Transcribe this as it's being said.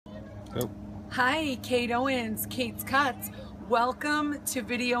Oh. Hi, Kate Owens, Kate's Cuts. Welcome to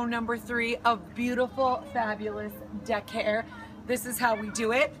video number 3 of beautiful, fabulous deck hair. This is how we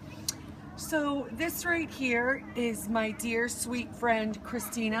do it. So this right here is my dear sweet friend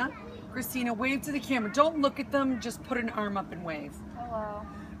Christina. Christina, wave to the camera. Don't look at them, just put an arm up and wave. Hello.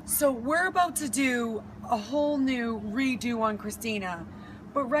 So we're about to do a whole new redo on Christina.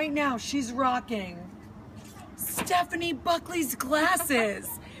 But right now she's rocking Stephanie Buckley's glasses.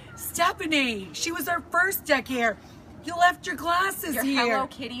 Stephanie, she was our first deck hair. You left your glasses Your here. Hello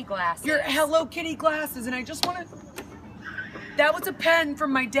Kitty glasses. Your Hello Kitty glasses. And I just want to... That was a pen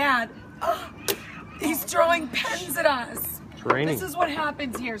from my dad. Oh, he's throwing pens at us. It's raining. This is what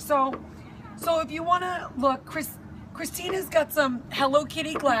happens here. So if you want to look, Christina's got some Hello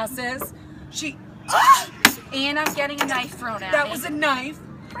Kitty glasses. And I'm getting a knife thrown at me. That was a knife.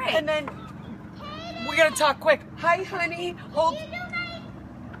 Right. And then we gotta talk quick. Hi, honey. Hold.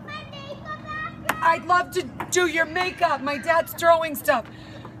 I'd love to do your makeup. My dad's throwing stuff.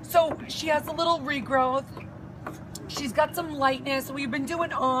 So she has a little regrowth. She's got some lightness. We've been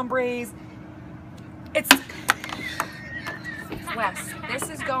doing ombres. It's Wes, this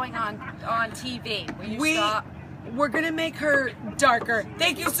is going on TV. Will you stop? We're gonna make her darker.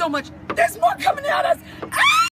 Thank you so much. There's more coming at us. Ah!